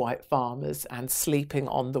killing white farmers and sleeping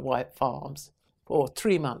on the white farms for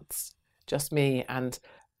 3 months. Just me and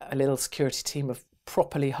a little security team of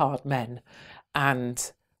properly hard men,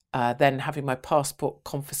 and then having my passport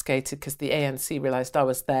confiscated because the ANC realised I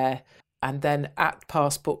was there, and then at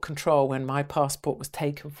passport control when my passport was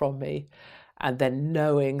taken from me, and then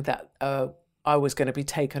knowing that I was going to be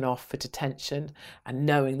taken off for detention, and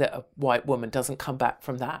knowing that a white woman doesn't come back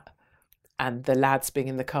from that, and the lads being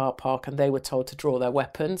in the car park and they were told to draw their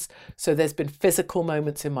weapons. So there's been physical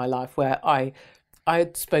moments in my life where I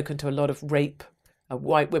had spoken to a lot of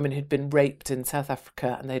white women who'd been raped in South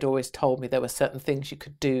Africa, and they'd always told me there were certain things you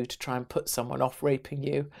could do to try and put someone off raping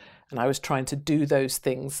you. And I was trying to do those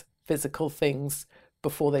things, physical things,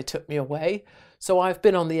 before they took me away. So I've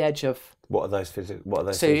been on the edge of... What are those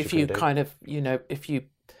physical... So if you kind of, if you...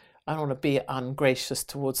 I don't want to be ungracious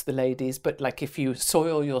towards the ladies, but like if you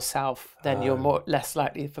soil yourself, then you're less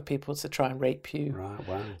likely for people to try and rape you. Right,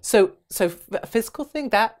 wow. So a physical thing,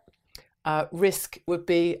 that risk would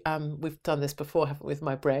be, we've done this before, haven't we, with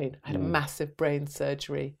my brain. I had a massive brain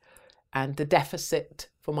surgery, and the deficit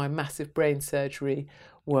for my massive brain surgery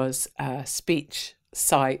was speech,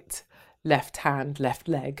 sight, left hand, left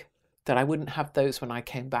leg, that I wouldn't have those when I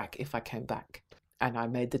came back, if I came back. And I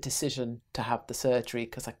made the decision to have the surgery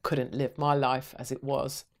because I couldn't live my life as it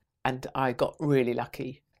was. And I got really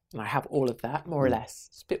lucky. And I have all of that, more or less.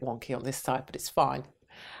 It's a bit wonky on this side, but it's fine.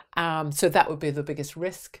 So that would be the biggest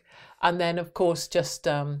risk. And then, of course, just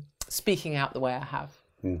speaking out the way I have.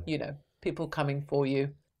 People coming for you,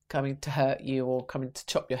 coming to hurt you, or coming to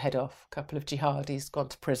chop your head off. A couple of jihadis gone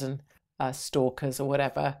to prison, stalkers or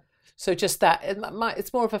whatever. So just that.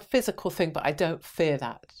 It's more of a physical thing, but I don't fear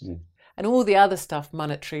that. And all the other stuff,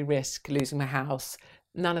 monetary risk, losing my house,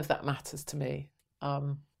 none of that matters to me.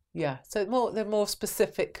 So they're more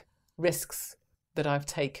specific risks that I've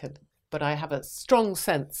taken. But I have a strong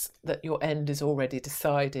sense that your end is already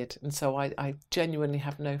decided. And so I genuinely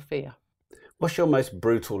have no fear. What's your most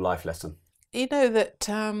brutal life lesson? You know that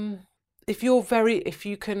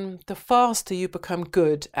the faster you become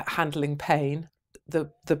good at handling pain,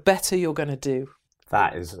 the better you're going to do.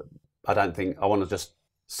 That is, I want to just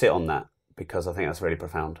sit on that, because I think that's really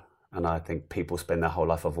profound. And I think people spend their whole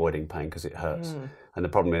life avoiding pain because it hurts. And the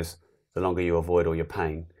problem is, the longer you avoid all your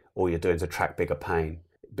pain, all you're doing is attract bigger pain,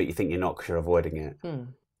 but you think you're not because you're avoiding it.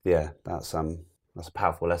 Yeah, that's a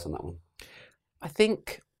powerful lesson, that one. I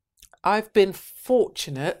think I've been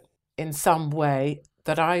fortunate in some way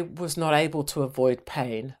that I was not able to avoid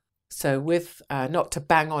pain. So with, not to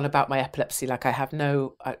bang on about my epilepsy, like I have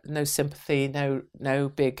no sympathy, no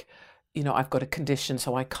big... I've got a condition,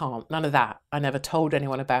 so I can't. None of that. I never told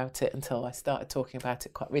anyone about it until I started talking about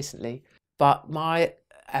it quite recently. But my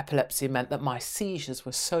epilepsy meant that my seizures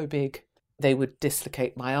were so big, they would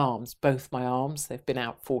dislocate my arms, both my arms. They've been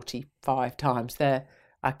out 45 times there.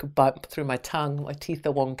 I could bump through my tongue. My teeth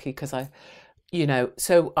are wonky because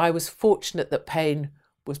so I was fortunate that pain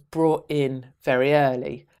was brought in very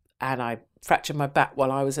early. And I fractured my back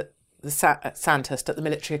while I was at Sandhurst at the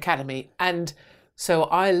military academy. And so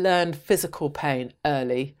I learned physical pain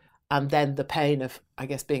early, and then the pain of, I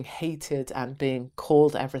guess, being hated and being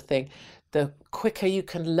called everything. The quicker you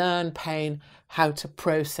can learn pain, how to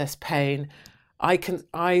process pain, I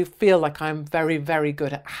feel like I'm very, very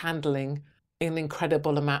good at handling an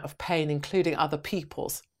incredible amount of pain, including other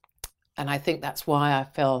people's. And I think that's why I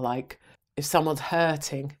feel like if someone's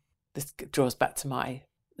hurting, this draws back to my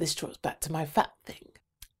fat thing,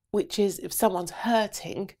 which is if someone's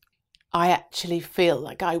hurting, I actually feel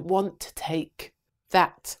like I want to take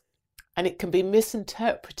that, and it can be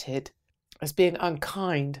misinterpreted as being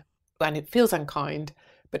unkind, and it feels unkind,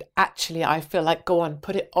 but actually I feel like, go on,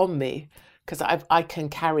 put it on me, because I can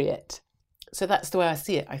carry it. So that's the way I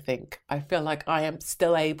see it, I think. I feel like I am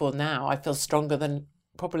still able now. I feel stronger than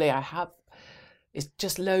probably I have. It's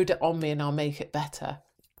just load it on me and I'll make it better.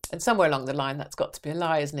 And somewhere along the line, that's got to be a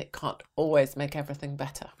lie, isn't it? Can't always make everything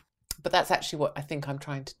better. But that's actually what I think I'm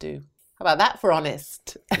trying to do. How about that for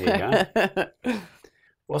honest? There you go.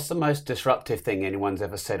 What's the most disruptive thing anyone's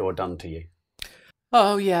ever said or done to you?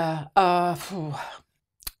 Oh, yeah.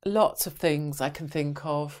 Lots of things I can think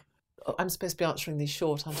of. I'm supposed to be answering these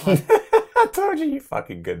short, aren't I? I told you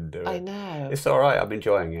fucking couldn't do it. I know. It's all right. I'm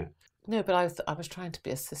enjoying it. No, but I was trying to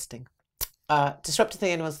be assisting. Disruptive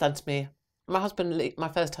thing anyone's done to me. My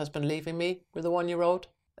first husband leaving me with a 1-year-old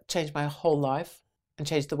changed my whole life and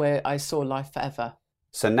changed the way I saw life forever.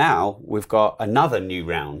 So now we've got another new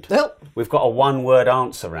round. Oh. We've got a one-word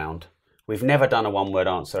answer round. We've never done a one-word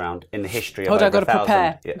answer round in the history of over 1,000. I've got to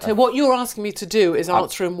prepare. Yeah. So what you're asking me to do is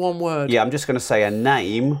answer in one word. Yeah, I'm just going to say a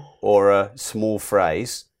name or a small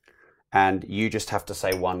phrase, and you just have to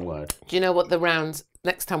say one word. Do you know what the round's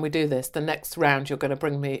next time we do this, the next round you're going to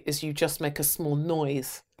bring me is you just make a small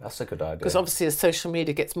noise. That's a good idea. Because obviously as social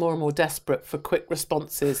media gets more and more desperate for quick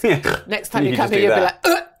responses, Yeah. next time you You come just here, do you'll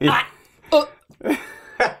be like,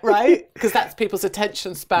 right? Because that's people's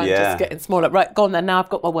attention span just getting smaller. Right, go on then. Now I've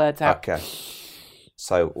got my words out. Okay.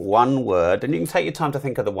 So one word, and you can take your time to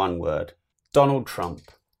think of the one word. Donald Trump.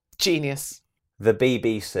 Genius. The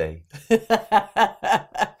BBC.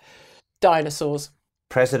 Dinosaurs.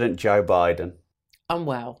 President Joe Biden.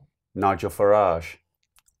 Unwell. Nigel Farage.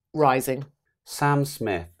 Rising. Sam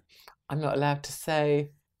Smith. I'm not allowed to say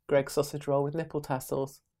Greg sausage roll with nipple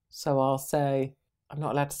tassels. So I'll say, I'm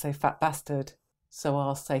not allowed to say fat bastard. So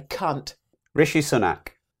I'll say cunt. Rishi Sunak.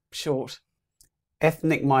 Short.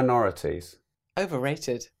 Ethnic minorities.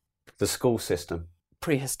 Overrated. The school system.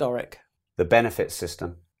 Prehistoric. The benefit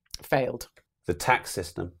system. Failed. The tax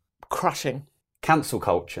system. Crushing. Cancel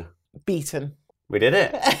culture. Beaten. We did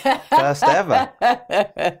it. First ever.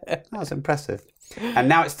 That was impressive. And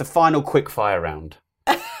now it's the final quickfire round.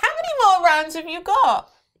 How many more rounds have you got?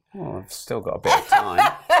 Oh, I've still got a bit of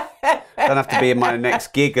time. Don't have to be in my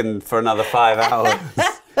next gig and for another 5 hours.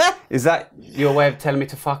 Is that your way of telling me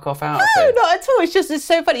to fuck off out of No, here? not at all. It's just, it's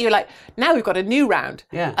so funny. You're like, now we've got a new round.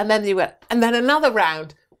 Yeah. And then you went, and then another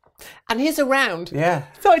round. And here's a round. Yeah.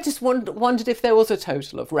 So I just wondered if there was a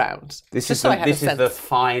total of rounds. This Just is so I had a sense. the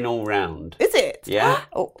final round. Is it? Yeah.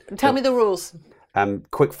 Oh, tell me the rules.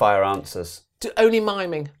 Quickfire answers. Only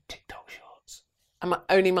miming. TikTok shorts. Am I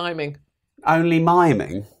only miming? Only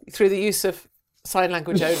miming? Through the use of sign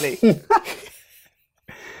language only.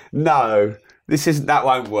 No, that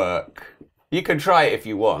won't work. You can try it if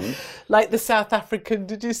you want. Like the South African,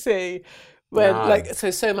 did you see? When No.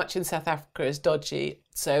 so much in South Africa is dodgy.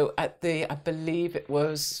 So I believe it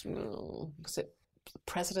was it the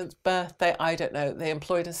president's birthday? I don't know. They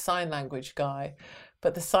employed a sign language guy,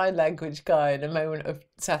 but the sign language guy, in a moment of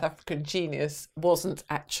South African genius, wasn't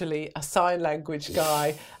actually a sign language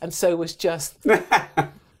guy, and so was just.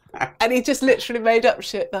 And he just literally made up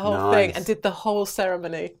shit the whole thing and did the whole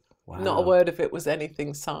ceremony. Wow. Not a word of it was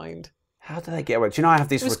anything signed. How do they get away? Do you know I have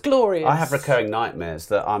these? It was glorious. I have recurring nightmares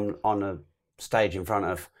that I'm on a stage in front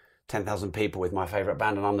of 10,000 people with my favourite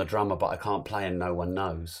band and I'm the drummer, but I can't play and no one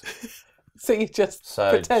knows. So you just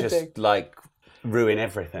pretending. Just like ruin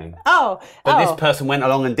everything. But This person went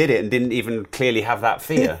along and did it and didn't even clearly have that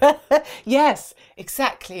fear. Yes,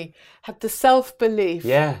 exactly. Had the self-belief.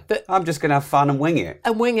 Yeah. That I'm just going to have fun and wing it.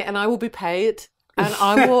 and wing it, and I will be paid, and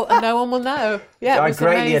I will, and no one will know. Yeah, it I was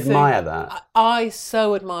greatly amazing. admire that. I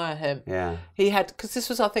so admire him. Yeah. He had, because this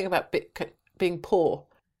was our thing about being poor.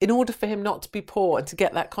 In order for him not to be poor and to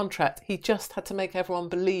get that contract, he just had to make everyone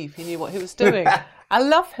believe he knew what he was doing. I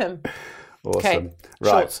love him. Awesome. Okay, Right.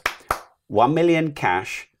 shorts. 1 million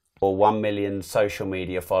cash or 1 million social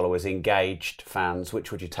media followers, engaged fans,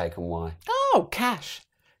 which would you take and why? Oh, cash.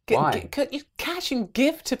 Why? Cash and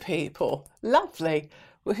give to people. Lovely.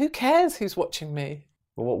 Well, who cares who's watching me?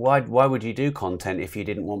 Well, why would you do content if you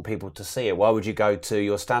didn't want people to see it? Why would you go to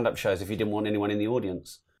your stand-up shows if you didn't want anyone in the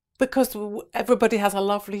audience? Because everybody has a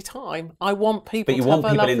lovely time. I want people But you to want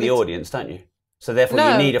have a people in lovely the audience, don't you? So therefore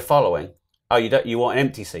No. you need a following. Oh, you don't? You want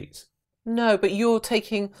empty seats? No, but you're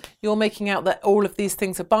making out that all of these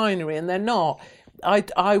things are binary, and they're not.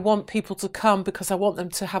 I want people to come because I want them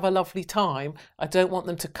to have a lovely time. I don't want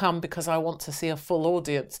them to come because I want to see a full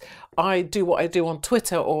audience. I do what I do on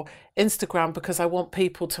Twitter or Instagram because I want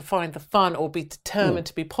people to find the fun or be determined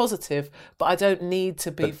to be positive, but I don't need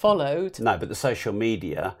to be followed. No, but the social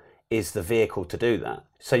media is the vehicle to do that.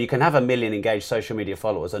 So you can have 1 million engaged social media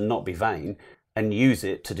followers and not be vain and use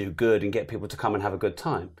it to do good and get people to come and have a good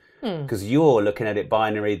time. Because you're looking at it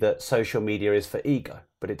binary that social media is for ego,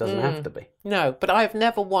 but it doesn't have to be. No, but I've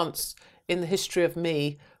never once in the history of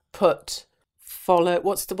me put follow.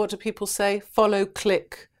 What do people say? Follow,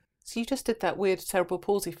 click. So you just did that weird, terrible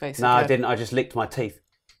palsy face. No, again. I didn't. I just licked my teeth.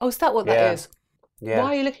 Oh, is that what Yeah. that is? Yeah.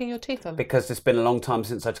 Why are you licking your teeth then? Because it's been a long time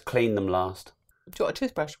since I'd cleaned them last. Do you want a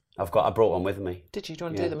toothbrush? I brought one with me. Did you? Do you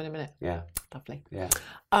want to do them in a minute? Yeah. Lovely. Yeah.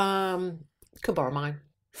 Can borrow mine.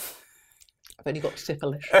 I've only got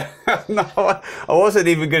syphilis. No, I wasn't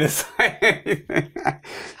even going to say anything.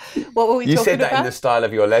 What were we You talking said that about? in the style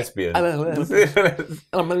of your lesbian.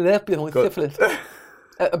 I'm a lesbian with syphilis.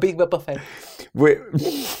 A beaver buffet.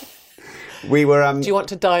 We were. Do you want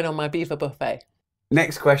to dine on my beaver buffet?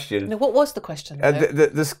 Next question. No, what was the question? though?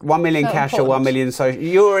 The 1 million So cash or important. 1 million social.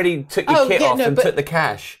 You already took your kit off and took the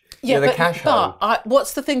cash. Yeah, the cash home. but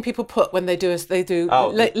what's the thing people put when they do Oh,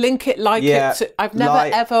 link it, like yeah, it? I've never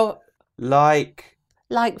like- ever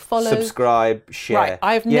Like, follow, subscribe, share. Right,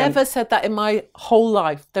 I've Yeah. never said that in my whole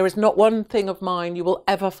life. There is not one thing of mine you will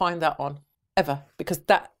ever find that on. ever, because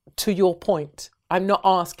that, to your point, I'm not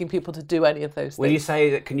asking people to do any of those Will things. you say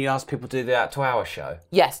that, can you ask people to do that to our show?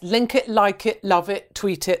 Yes, link it, like it, love it,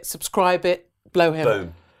 tweet it, subscribe it, blow him.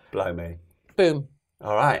 Boom. Blow me. Boom.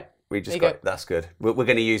 All right. We just There you got, that's good. We're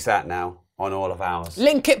going to use that now on all of ours.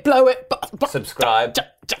 Link it, blow it. Subscribe.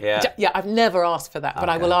 Yeah. Yeah, I've never asked for that, but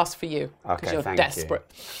I Okay. will ask for you. Okay, Because you're thank desperate.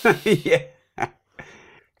 you. Yeah.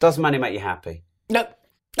 Does money make you happy? No.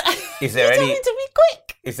 Is there You any? told me to be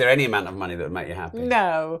quick. Is there any amount of money that would make you happy?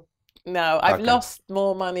 No. I've Okay. lost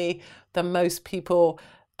more money than most people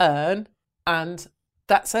earn, and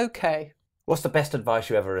that's okay. What's the best advice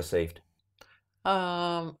you ever received?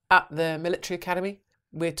 At the military academy,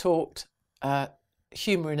 we're taught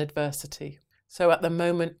humour in adversity. So at the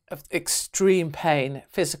moment of extreme pain,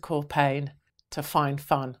 physical pain, to find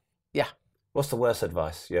fun. Yeah. What's the worst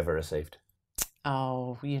advice you ever received?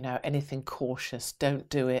 Oh, anything cautious. Don't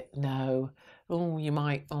do it. No. Oh, you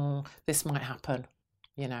might. Oh, this might happen.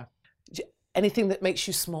 Anything that makes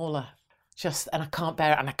you smaller. And I can't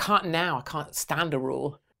bear it. And I can't stand a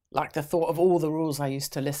rule. Like the thought of all the rules I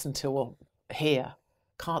used to listen to or hear.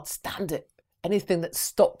 Can't stand it. Anything that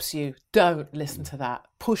stops you, don't listen to that.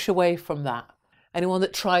 Push away from that. Anyone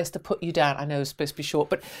that tries to put you down, I know it's supposed to be short,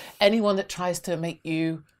 but anyone that tries to make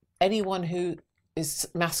you, anyone who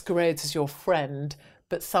masquerades as your friend,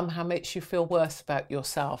 but somehow makes you feel worse about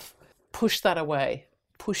yourself, push that away.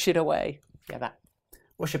 Push it away. Yeah, that.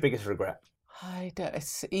 What's your biggest regret?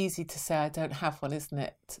 It's easy to say I don't have one, isn't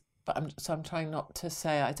it? But I'm trying not to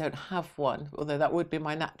say I don't have one, although that would be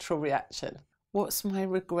my natural reaction. What's my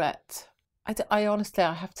regret? I honestly,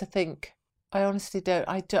 I have to think. I honestly don't.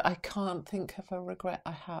 I can't think of a regret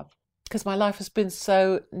I have, because my life has been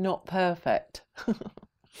so not perfect.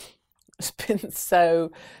 It's been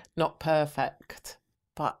so not perfect.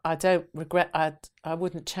 But I don't regret. I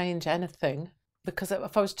wouldn't change anything, because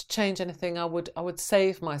if I was to change anything, I would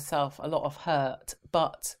save myself a lot of hurt.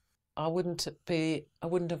 But I wouldn't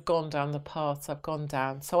have gone down the paths I've gone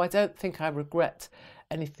down. So I don't think I regret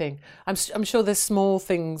anything. I'm sure there's small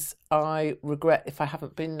things I regret if I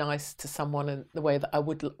haven't been nice to someone in the way that I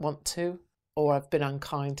would want to, or I've been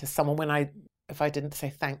unkind to someone if I didn't say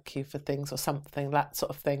thank you for things or something, that sort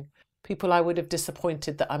of thing. People I would have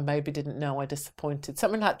disappointed that I maybe didn't know I disappointed.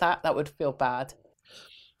 Something like that would feel bad.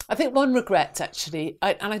 I think one regret, actually,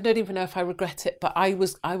 and I don't even know if I regret it, but I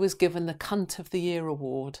was given the Cunt of the Year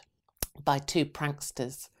award by two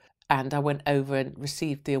pranksters. And I went over and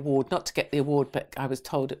received the award, not to get the award, but I was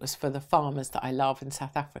told it was for the farmers that I love in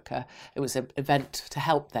South Africa. It was an event to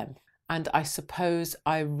help them. And I suppose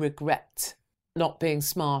I regret not being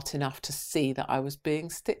smart enough to see that I was being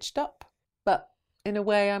stitched up. But in a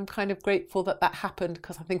way, I'm kind of grateful that happened,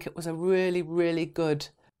 because I think it was a really, really good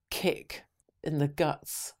kick in the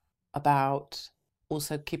guts about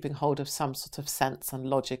also keeping hold of some sort of sense and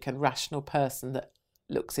logic and rational person that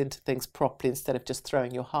looks into things properly instead of just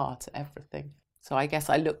throwing your heart at everything. So I guess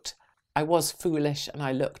I was foolish and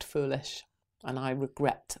I looked foolish, and I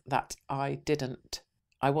regret that I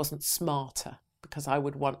wasn't smarter, because I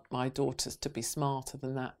would want my daughters to be smarter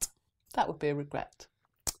than that. That would be a regret.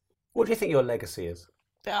 What do you think your legacy is?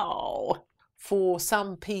 Oh, for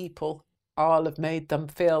some people, I'll have made them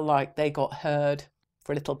feel like they got heard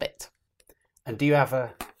for a little bit. And do you have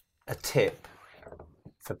a tip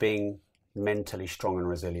for being mentally strong and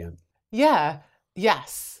resilient?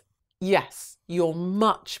 Yes. You're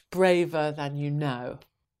much braver than you know.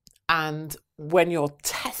 And when you're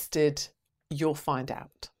tested, you'll find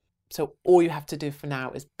out. So all you have to do for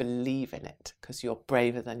now is believe in it, because you're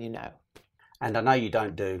braver than you know. And I know you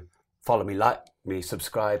don't do follow me, like me,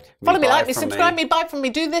 subscribe. Follow me, like me, from subscribe me, buy from me,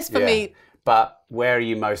 do this for me. But where are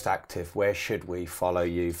you most active? Where should we follow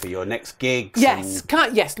you for your next gigs? Yes,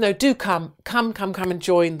 do come and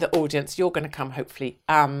join the audience. You're going to come, hopefully.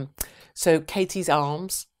 So Katie's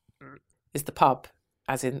Arms is the pub,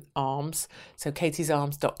 as in arms. So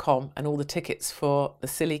katiesarms.com, and all the tickets for the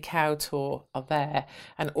Silly Cow tour are there.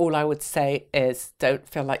 And all I would say is, don't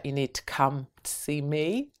feel like you need to come to see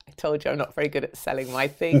me. I told you I'm not very good at selling my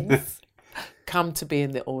things. Come to be in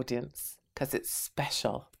the audience, because it's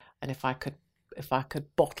special. And if I could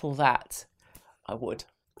bottle that, I would.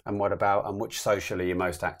 And which social are you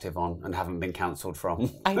most active on and haven't been cancelled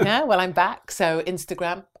from? I know. Well, I'm back. So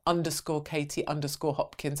Instagram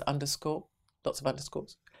 _Katie_Hopkins_, lots of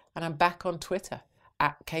underscores. And I'm back on Twitter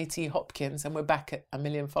at Katie Hopkins, and we're back at 1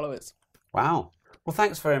 million followers. Wow. Well,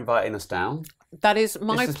 thanks for inviting us down. That is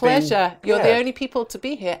my pleasure. You're the only people to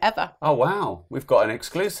be here ever. Oh, wow. We've got an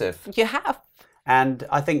exclusive. You have. And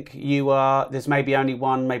I think there's maybe only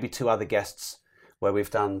one, maybe two other guests where we've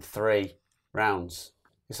done 3 rounds.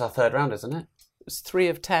 It's our 3rd round, isn't it? It was 3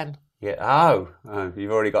 of 10. Yeah. Oh,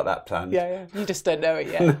 you've already got that planned. Yeah. You just don't know it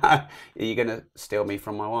yet. No. Are you going to steal me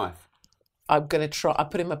from my wife? I'm going to try. I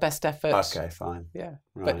put in my best effort. Okay, fine. Yeah.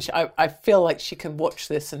 Right. But I feel like she can watch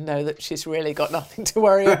this and know that she's really got nothing to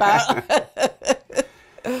worry about.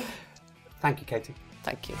 Thank you, Katie.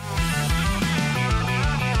 Thank you.